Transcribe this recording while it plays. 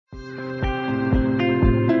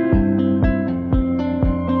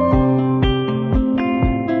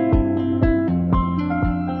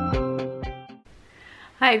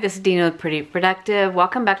Hi, this is Dina with Pretty Productive.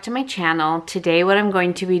 Welcome back to my channel. Today what I'm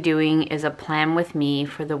going to be doing is a plan with me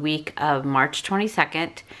for the week of March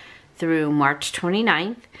 22nd through March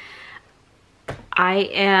 29th. I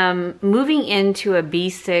am moving into a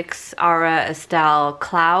B6 Aura Estelle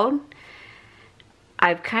Cloud.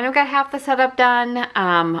 I've kind of got half the setup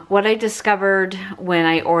done. What I discovered when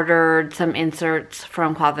I ordered some inserts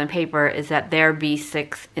from Cloth and Paper is that their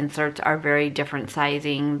B6 inserts are very different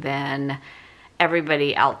sizing than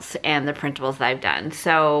everybody else and the printables that I've done.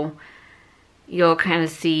 So you'll kind of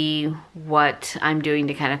see what I'm doing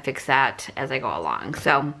to kind of fix that as I go along.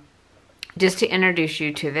 So just to introduce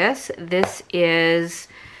you to this is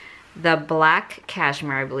the black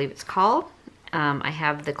cashmere, I believe it's called. I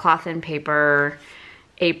have the Cloth and Paper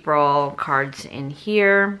April cards in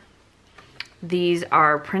here. These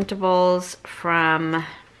are printables from,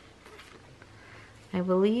 I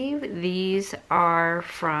believe these are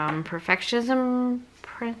from Perfectionism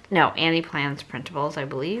Prints. No, Annie Plans Printables, I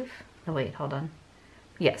believe. Oh wait, hold on.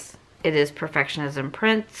 Yes, it is Perfectionism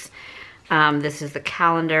Prints. This is the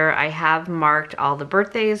calendar. I have marked all the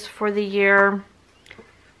birthdays for the year.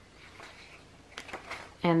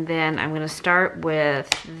 And then I'm going to start with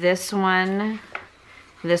this one.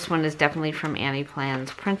 This one is definitely from Annie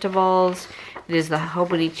Plans Printables. It is the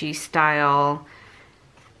Hobonichi style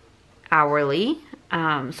hourly.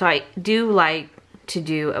 So I do like to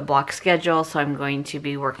do a block schedule, so I'm going to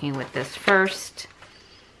be working with this first.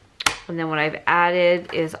 And then what I've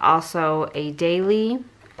added is also a daily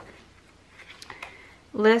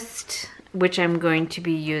list, which I'm going to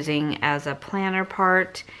be using as a planner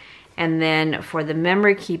part. And then for the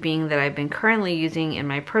memory keeping that I've been currently using in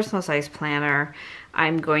my personal size planner,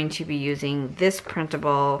 I'm going to be using this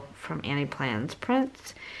printable from Annie Plans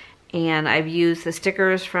Prints. And I've used the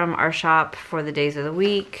stickers from our shop for the days of the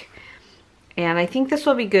week. And I think this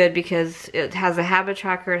will be good because it has a habit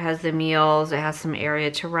tracker, it has the meals, it has some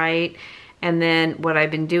area to write. And then what I've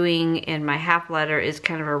been doing in my half letter is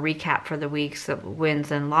kind of a recap for the weeks of wins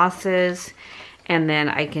and losses. And then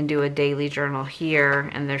I can do a daily journal here,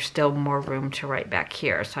 and there's still more room to write back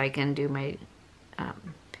here. So I can do my,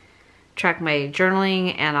 track my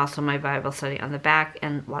journaling and also my Bible study on the back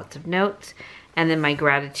and lots of notes. And then my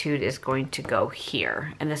gratitude is going to go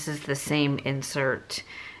here. And this is the same insert.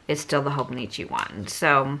 It's still the Hobonichi one.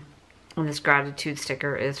 So, and this gratitude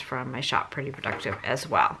sticker is from my shop, Pretty Productive, as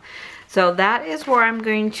well. So that is where I'm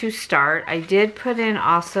going to start. I did put in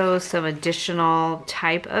also some additional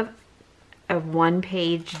type of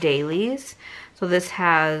one-page dailies. So this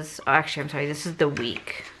has, oh, actually, I'm sorry, this is the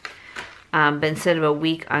week. But instead of a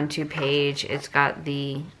week on 2 page, it's got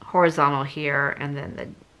the horizontal here and then the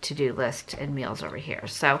to-do list and meals over here.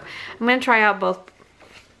 So I'm going to try out both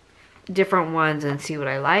different ones and see what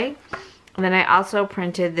I like. And then I also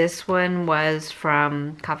printed, this one was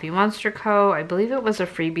from Coffee Monster Co. I believe it was a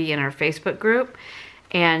freebie in our Facebook group,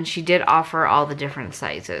 and she did offer all the different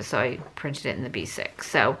sizes, so I printed it in the B6.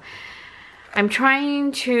 So I'm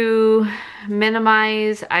trying to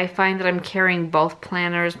minimize. I find that I'm carrying both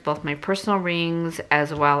planners, both my personal rings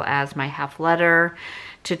as well as my half letter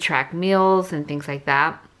to track meals and things like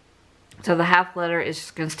that. So the half letter is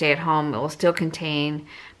just going to stay at home. It will still contain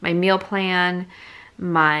my meal plan,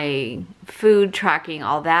 my food tracking,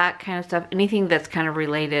 all that kind of stuff, anything that's kind of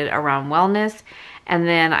related around wellness. And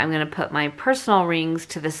then I'm going to put my personal rings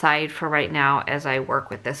to the side for right now as I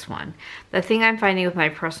work with this one. The thing I'm finding with my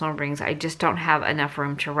personal rings, I just don't have enough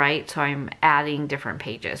room to write, so I'm adding different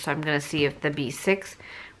pages. So I'm going to see if the B6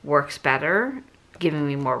 works better, giving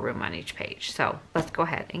me more room on each page. So let's go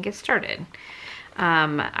ahead and get started.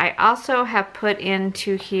 I also have put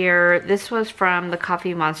into here, this was from the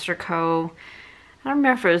Coffee Monster Co. I don't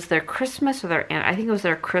remember if it was their Christmas or their, I think it was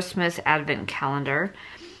their Christmas Advent calendar.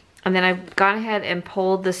 And then I've gone ahead and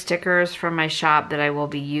pulled the stickers from my shop that I will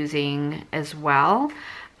be using as well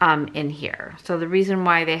in here. So the reason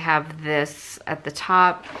why they have this at the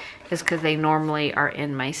top is because they normally are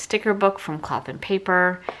in my sticker book from Cloth and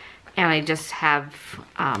Paper. And I just have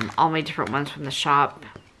all my different ones from the shop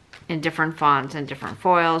in different fonts and different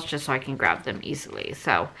foils just so I can grab them easily.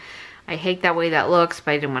 So I hate that way that looks,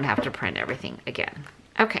 but I didn't want to have to print everything again.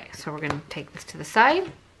 Okay, so we're going to take this to the side.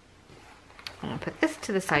 I'm going to put this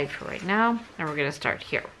to the side for right now, and we're going to start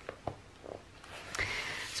here.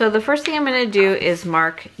 So the first thing I'm going to do is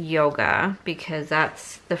mark yoga, because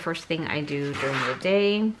that's the first thing I do during the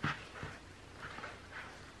day.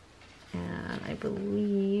 And I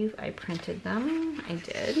believe I printed them. I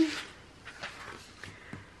did.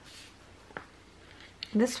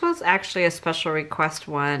 This was actually a special request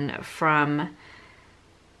one from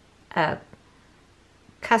a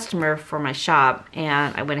customer for my shop,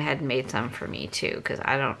 and I went ahead and made some for me too, because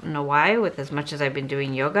I don't know why, with as much as I've been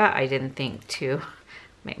doing yoga, I didn't think to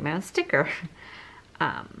make my own sticker.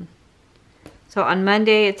 So on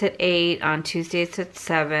Monday it's at 8, on Tuesday it's at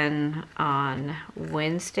 7, on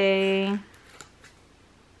Wednesday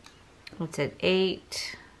it's at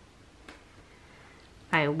 8.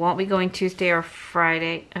 I won't be going Tuesday or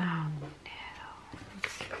Friday. Oh no.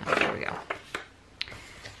 Oh, there we go.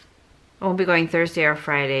 I won't be going Thursday or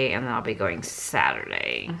Friday, and then I'll be going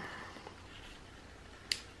Saturday.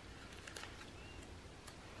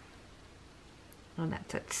 And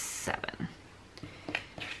that's at 7.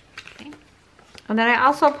 Okay. And then I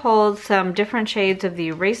also pulled some different shades of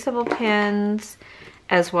the erasable pens,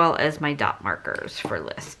 as well as my dot markers for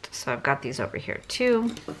list. So I've got these over here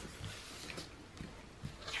too.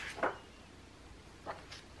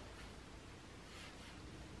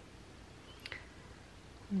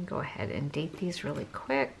 Go ahead and date these really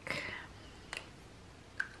quick.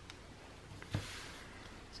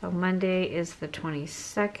 So Monday is the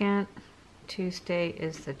 22nd, Tuesday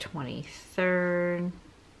is the 23rd,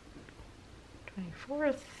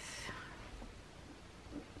 24th,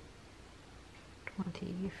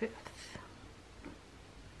 25th.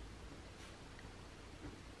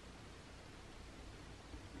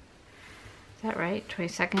 Is that right?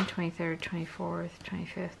 22nd, 23rd, 24th,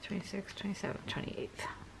 25th, 26th, 27th, 28th.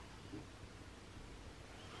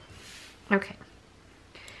 Okay.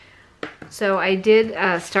 So I did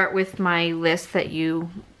start with my list that you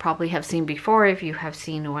probably have seen before if you have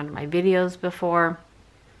seen one of my videos before.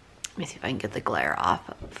 Let me see if I can get the glare off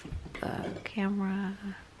of the camera.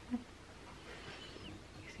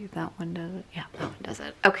 See if that one does it. Yeah, that one does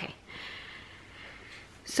it. Okay.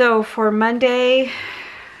 So for Monday,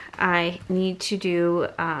 I need to do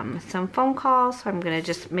some phone calls. So I'm going to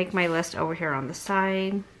just make my list over here on the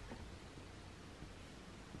side.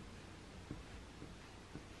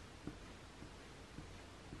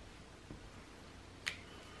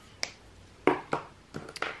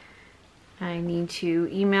 I need to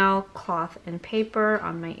email cloth and paper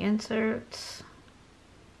on my inserts.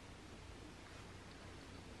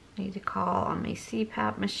 I need to call on my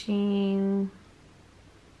CPAP machine.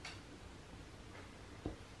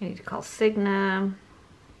 I need to call Cigna.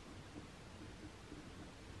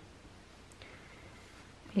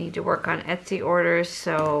 I need to work on Etsy orders,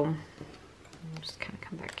 so I'm just kind of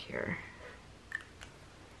come back here.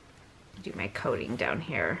 Do my coding down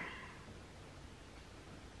here.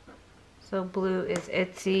 So blue is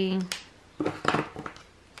Etsy,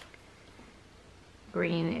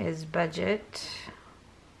 green is budget,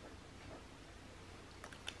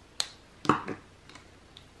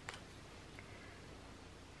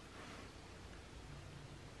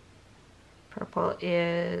 purple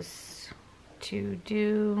is to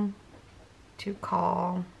do, to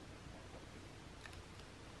call,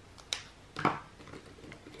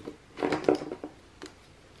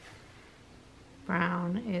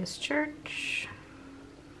 brown is church,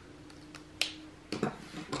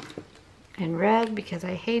 and red, because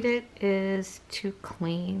I hate it, is to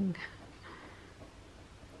clean.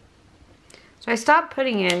 So I stopped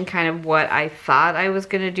putting in kind of what I thought I was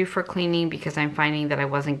going to do for cleaning, because I'm finding that I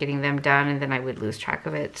wasn't getting them done and then I would lose track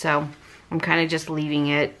of it. So I'm kind of just leaving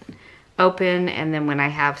it open, and then when I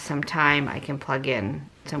have some time I can plug in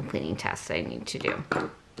some cleaning tasks I need to do.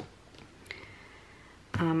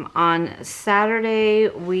 On Saturday,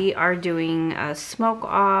 we are doing a smoke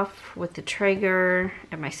off with the Traeger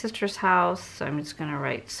at my sister's house. So I'm just going to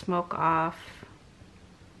write smoke off.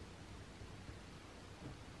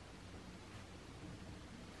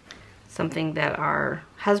 Something that our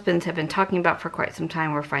husbands have been talking about for quite some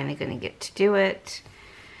time. We're finally going to get to do it.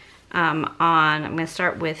 I'm going to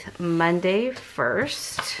start with Monday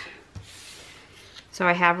first. So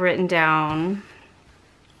I have written down,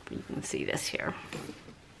 you can see this here.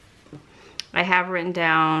 I have written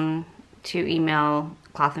down to email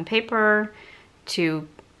cloth and paper, to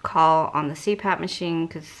call on the CPAP machine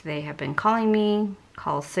because they have been calling me,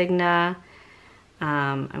 call Cigna.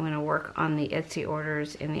 I'm going to work on the Etsy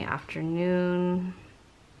orders in the afternoon.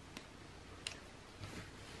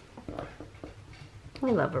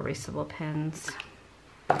 I love erasable pens.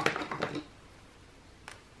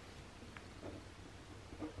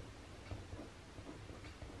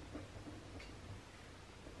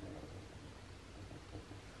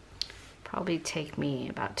 Probably take me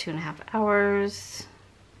about 2.5 hours.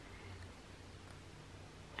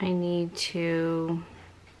 I need to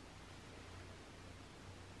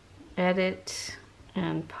edit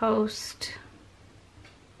and post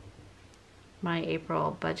my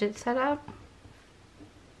April budget setup.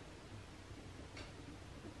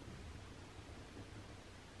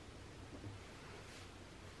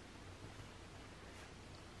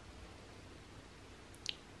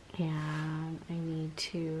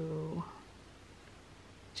 to,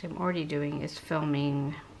 which I'm already doing, is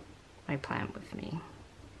filming my plant with me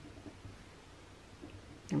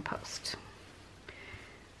in post.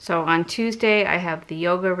 So on Tuesday, I have the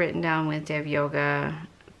yoga written down, Wednesday I have yoga.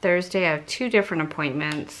 Thursday, I have 2 different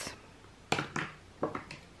appointments.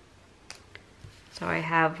 So I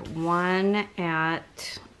have one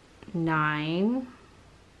at 9.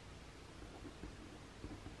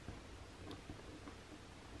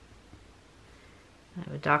 I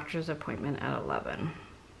have a doctor's appointment at 11.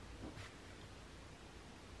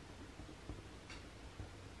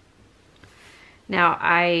 Now,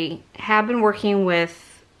 I have been working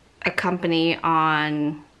with a company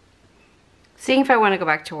on seeing if I want to go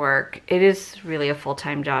back to work. It is really a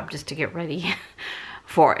full-time job just to get ready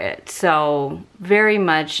for it. So very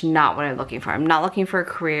much not what I'm looking for. I'm not looking for a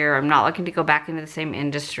career. I'm not looking to go back into the same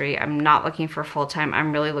industry. I'm not looking for full-time.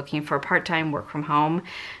 I'm really looking for part-time work from home,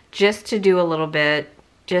 just to do a little bit,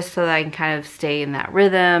 just so that I can kind of stay in that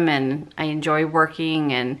rhythm, and I enjoy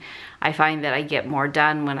working, and I find that I get more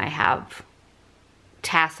done when I have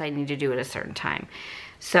tasks I need to do at a certain time.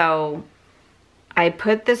 So I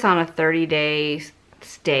put this on a 30-day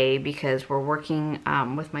stay because we're working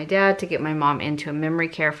with my dad to get my mom into a memory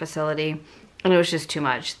care facility, and it was just too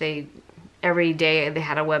much. Every day they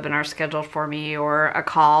had a webinar scheduled for me or a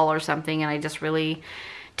call or something, and I just really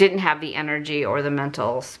didn't have the energy or the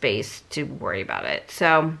mental space to worry about it.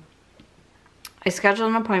 So I scheduled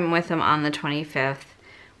an appointment with him on the 25th,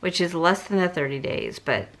 which is less than the 30 days,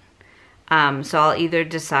 but so I'll either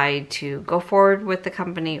decide to go forward with the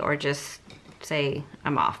company or just say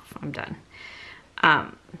I'm off, I'm done.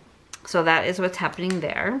 So that is what's happening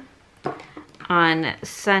there. On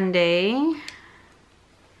Sunday,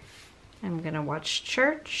 I'm gonna watch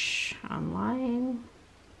church online.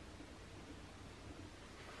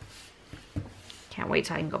 Can't wait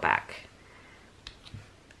till I can go back.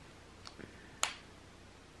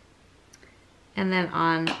 And then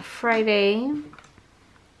on Friday,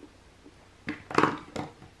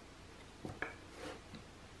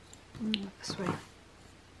 this way.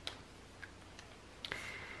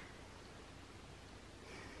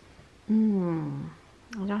 I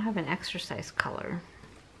don't have an exercise color.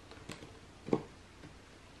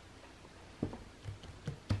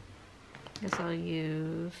 Guess I'll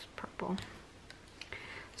use purple.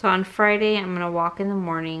 So on Friday, I'm gonna walk in the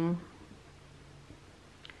morning,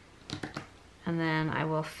 and then I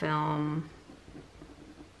will film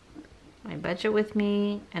my budget with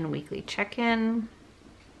me and weekly check-in.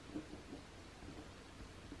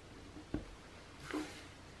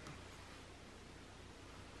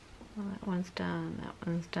 Well, that one's done, that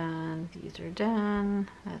one's done, these are done,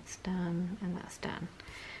 that's done, and that's done.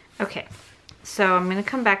 Okay, so I'm gonna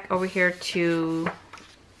come back over here to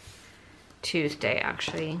Tuesday,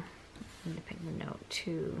 actually. I'm gonna pick a note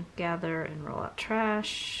to gather and roll out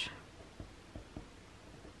trash.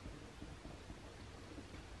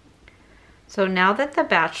 So now that The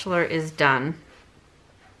Bachelor is done,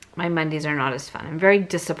 my Mondays are not as fun. I'm very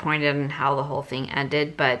disappointed in how the whole thing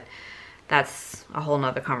ended, but that's a whole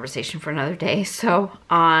nother conversation for another day. So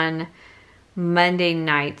on Monday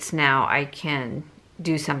nights now, I can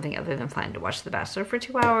do something other than plan to watch The Bachelor for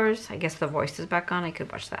 2 hours. I guess The Voice is back on. I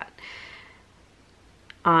could watch that.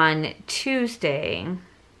 On Tuesday,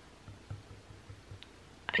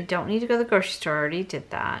 I don't need to go to the grocery store. I already did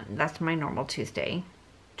that. That's my normal Tuesday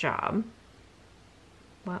job.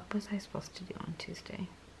 What was I supposed to do on Tuesday?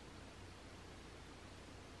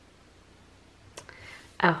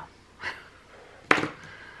 Oh.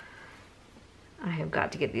 I have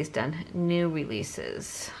got to get these done. New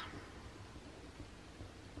releases.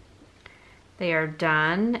 They are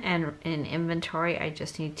done and in inventory. I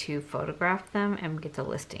just need to photograph them and get the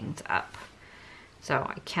listings up. So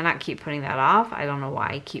I cannot keep putting that off. I don't know why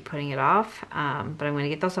I keep putting it off, but I'm going to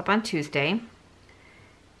get those up on Tuesday.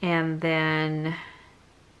 And then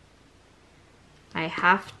I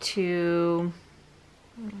have to,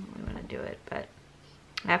 I don't really want to do it, but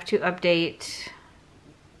I have to update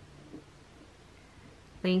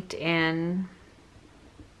LinkedIn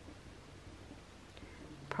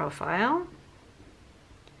profile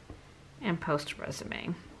and post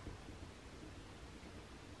resume.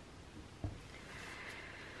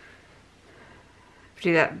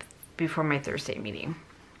 Do that before my Thursday meeting.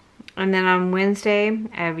 And then on Wednesday,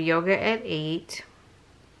 I have yoga at 8.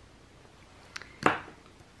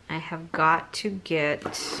 I have got to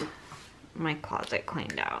get my closet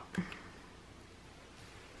cleaned out.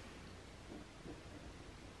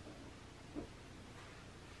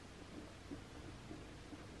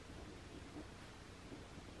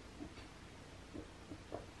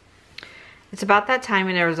 it's about that time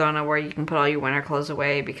in Arizona where you can put all your winter clothes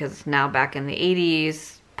away because it's now back in the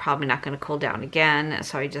 80s. Probably not going to cool down again.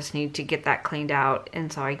 So I just need to get that cleaned out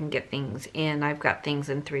and so I can get things in. I've got things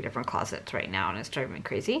in 3 different closets right now and it's driving me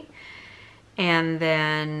crazy. And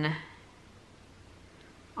then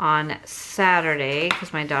on Saturday,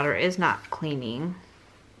 because my daughter is not cleaning,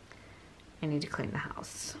 I need to clean the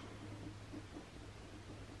house.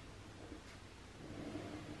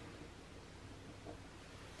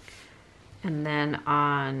 And then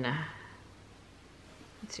on,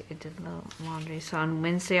 let's see, I did a little laundry. So on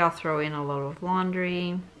Wednesday, I'll throw in a load of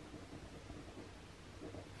laundry.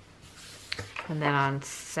 And then on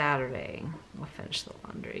Saturday, we'll finish the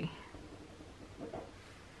laundry.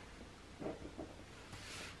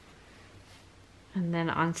 And then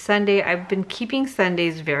on Sunday, I've been keeping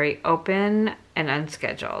Sundays very open and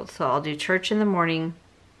unscheduled. So I'll do church in the morning.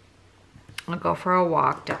 I'll go for a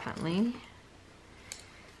walk, definitely.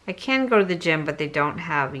 I can go to the gym, but they don't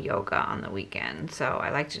have yoga on the weekend. So I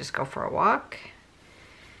like to just go for a walk.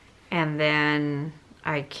 And then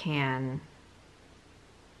I can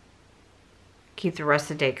keep the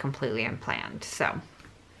rest of the day completely unplanned. So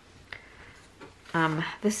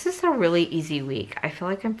this is a really easy week. I feel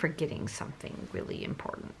like I'm forgetting something really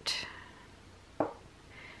important.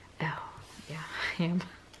 Oh, yeah, I am.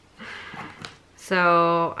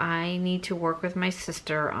 So I need to work with my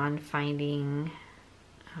sister on finding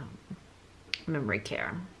memory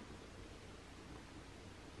care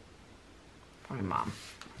for my mom.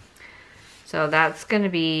 So that's going to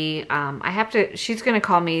be, she's going to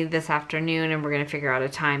call me this afternoon and we're going to figure out a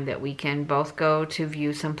time that we can both go to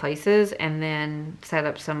view some places and then set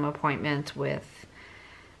up some appointments with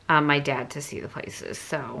my dad to see the places.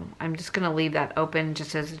 So I'm just going to leave that open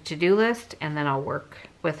just as a to-do list and then I'll work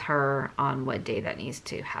with her on what day that needs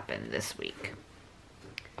to happen this week.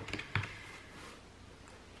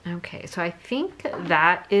 Okay, so I think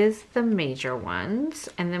that is the major ones.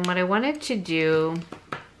 And then what I wanted to do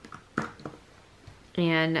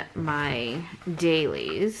in my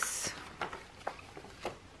dailies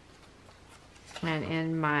and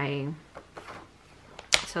in my,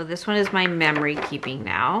 so this one is my memory keeping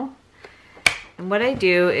now. And what I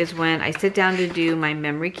do is when I sit down to do my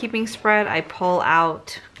memory keeping spread, I pull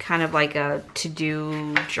out kind of like a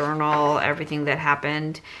to-do journal, everything that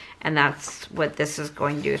happened. And that's what this is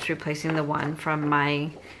going to do. It's replacing the one from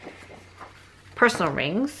my personal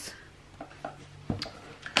rings.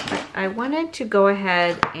 But I wanted to go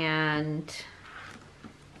ahead and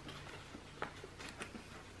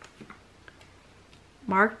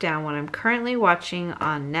mark down what I'm currently watching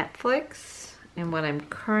on Netflix and what I'm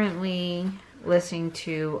currently listening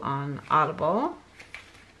to on Audible,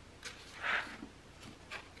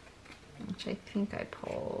 which I think I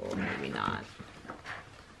pulled, maybe not.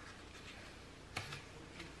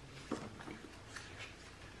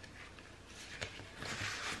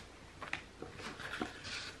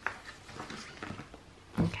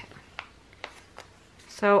 Okay.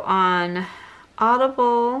 So on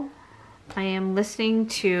Audible, I am listening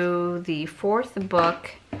to the 4th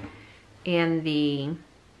book in the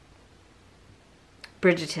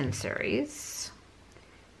Bridgerton series,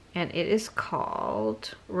 and it is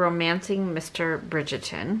called Romancing Mr.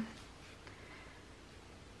 Bridgerton.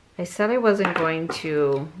 I said I wasn't going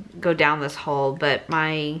to go down this hole, but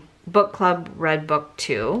my book club read book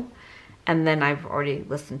 2, and then I've already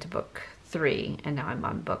listened to book 3, and now I'm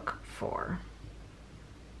on book 4.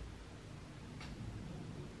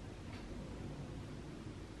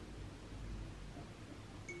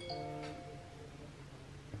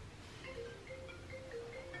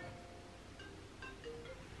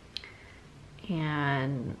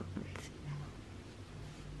 And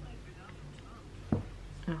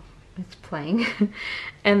oh, it's playing.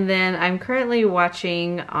 And then I'm currently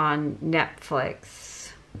watching on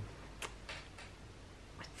Netflix.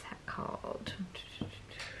 What's that called?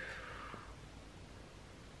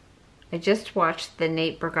 I just watched the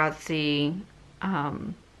Nate Bargatze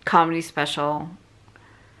comedy special,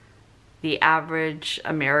 The Average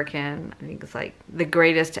American. I think it's like The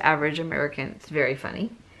Greatest Average American. It's very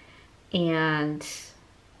funny. And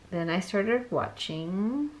then I started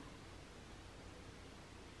watching,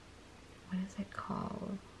 what is it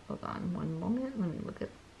called? Hold on one moment, let me look it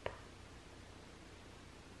up.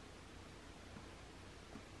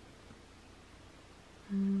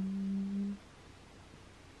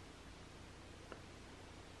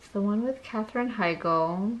 It's the one with Katherine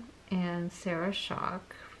Heigl and Sarah Schock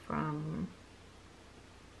from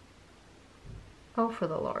Oh for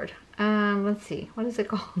the Lord. Let's see, what is it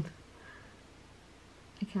called?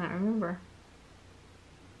 I cannot remember.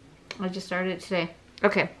 I just started it today.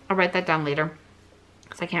 Okay, I'll write that down later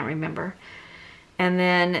because I can't remember. And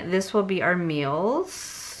then this will be our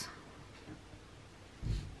meals.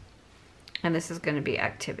 And this is going to be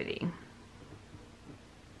activity.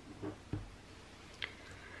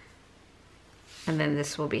 And then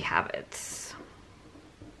this will be habits.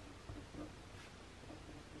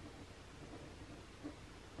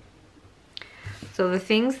 So the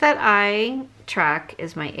things that I track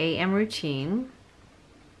is my AM routine,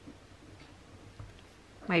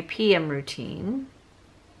 my PM routine,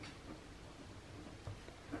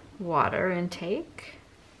 water intake,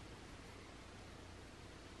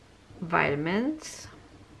 vitamins,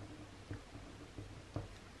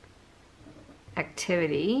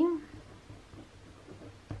 activity,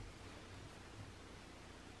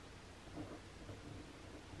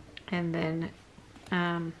 and then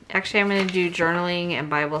actually I'm going to do journaling and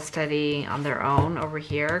Bible study on their own over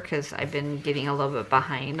here because I've been getting a little bit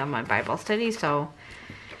behind on my Bible study, so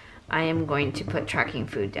I am going to put tracking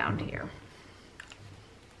food down here.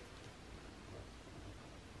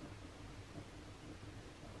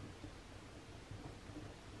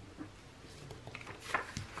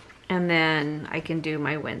 And then I can do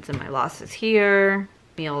my wins and my losses here,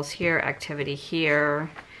 meals here, activity here,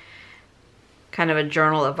 kind of a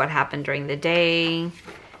journal of what happened during the day.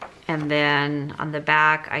 And then on the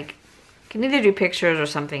back, I can either do pictures or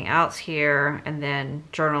something else here, and then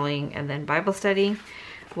journaling and then Bible study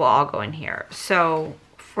will all go in here. So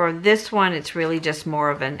for this one, it's really just more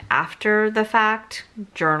of an after the fact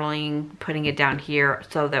journaling, putting it down here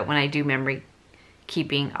so that when I do memory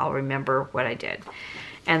keeping, I'll remember what I did.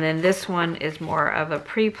 And then this one is more of a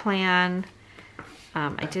pre-plan.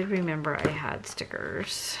 I did remember I had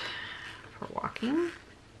stickers for walking.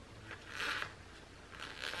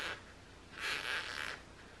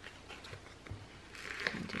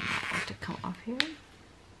 I do not want to come off here.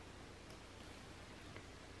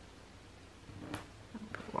 I'll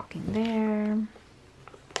put walking there.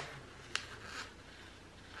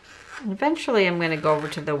 And eventually I'm going to go over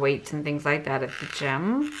to the weights and things like that at the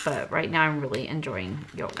gym, but right now I'm really enjoying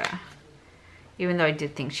yoga. Even though I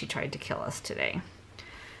did think she tried to kill us today.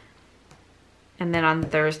 And then on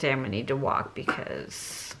Thursday, I'm going to need to walk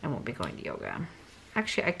because I won't be going to yoga.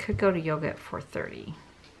 Actually, I could go to yoga at 4:30.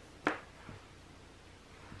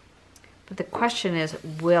 But the question is,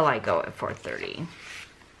 will I go at 4:30? I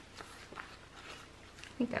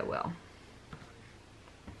think I will.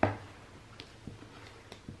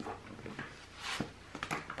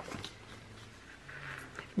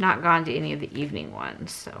 I've not gone to any of the evening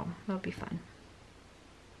ones, so that'll be fun.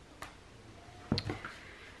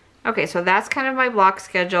 Okay, so that's kind of my block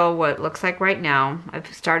schedule, what it looks like right now.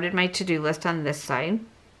 I've started my to-do list on this side.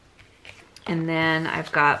 And then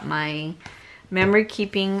I've got my memory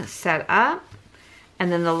keeping set up.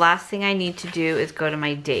 And then the last thing I need to do is go to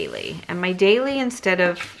my daily. And my daily, instead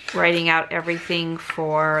of writing out everything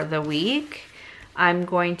for the week, I'm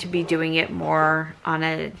going to be doing it more on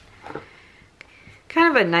a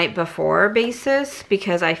kind of a night before basis,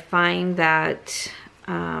 because I find that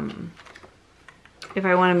if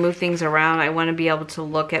I want to move things around, I want to be able to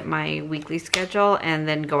look at my weekly schedule and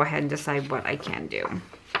then go ahead and decide what I can do,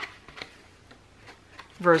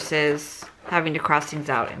 versus having to cross things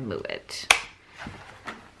out and move it.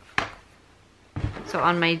 So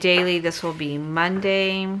on my daily, this will be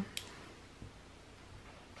Monday,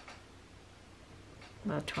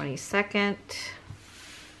 the 22nd.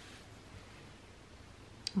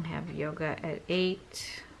 I have yoga at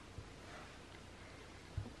 8.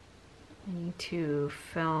 I need to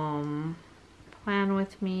film plan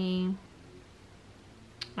with me.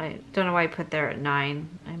 I don't know why I put there at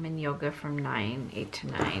 9. I'm in yoga from 8 to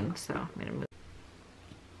 9, so I'm gonna move.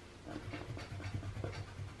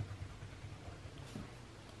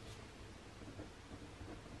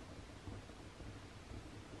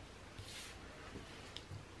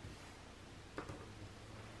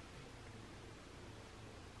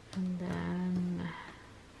 And then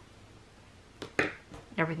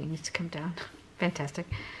everything needs to come down. Fantastic.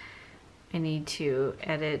 I need to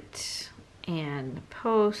edit and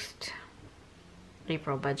post.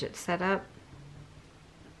 April budget setup.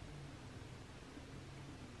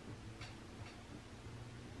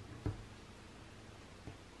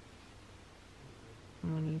 We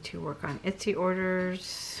need to work on Etsy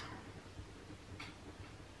orders.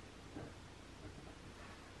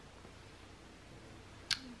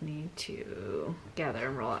 Need to gather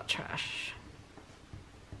and roll out trash.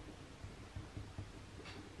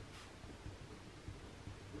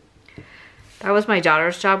 That was my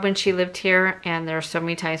daughter's job when she lived here, and there are so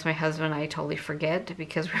many times my husband and I totally forget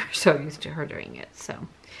because we're so used to her doing it. So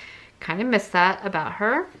kind of miss that about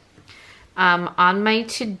her. On my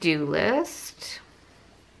to-do list,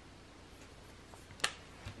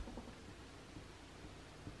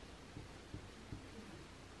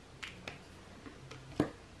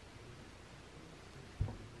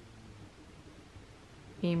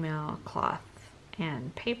 email, cloth,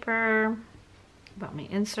 and paper. About my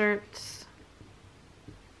inserts.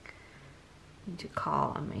 Need to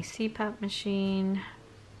call on my CPAP machine.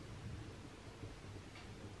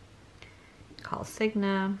 Call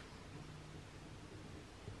Cigna.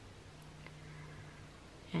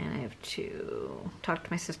 And I have to talk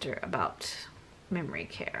to my sister about memory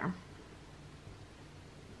care.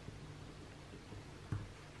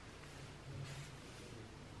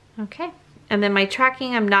 Okay, and then my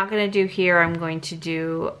tracking I'm not going to do here. I'm going to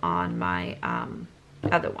do on my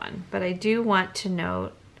other one. But I do want to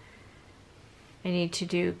note I need to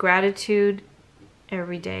do gratitude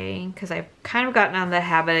every day because I've kind of gotten on the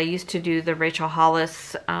habit. I used to do the Rachel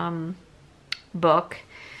Hollis book,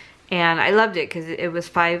 and I loved it because it was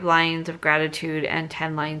 5 lines of gratitude and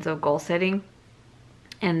 10 lines of goal setting.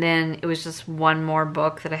 And then it was just one more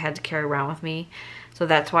book that I had to carry around with me. So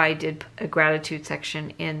that's why I did a gratitude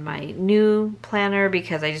section in my new planner,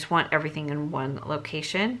 because I just want everything in one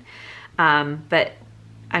location. But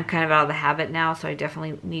I'm kind of out of the habit now, so I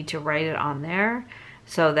definitely need to write it on there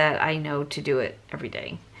so that I know to do it every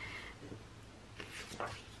day.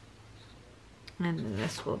 And then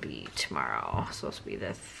this will be tomorrow. So this will be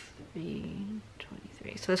the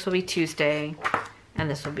 3/23. So this will be Tuesday, and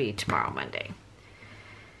this will be tomorrow, Monday.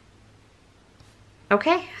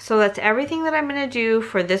 Okay, so that's everything that I'm going to do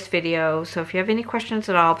for this video. So if you have any questions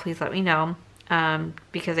at all, please let me know,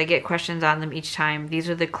 because I get questions on them each time. These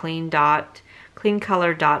are the Clean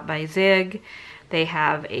Color Dot by Zig. They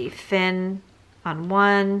have a thin on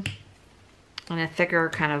one and a thicker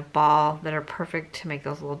kind of ball that are perfect to make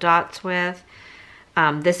those little dots with.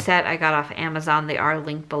 This set I got off Amazon. They are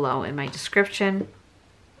linked below in my description.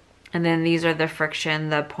 And then these are the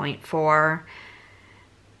Friction, the 0.4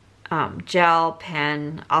 gel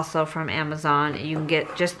pen, also from Amazon. You can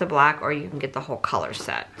get just the black or you can get the whole color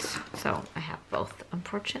set. So I have both,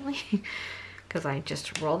 unfortunately, because I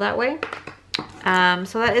just roll that way.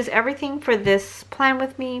 So that is everything for this plan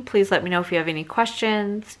with me. Please let me know if you have any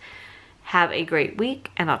questions. Have a great week,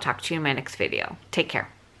 and I'll talk to you in my next video. Take care.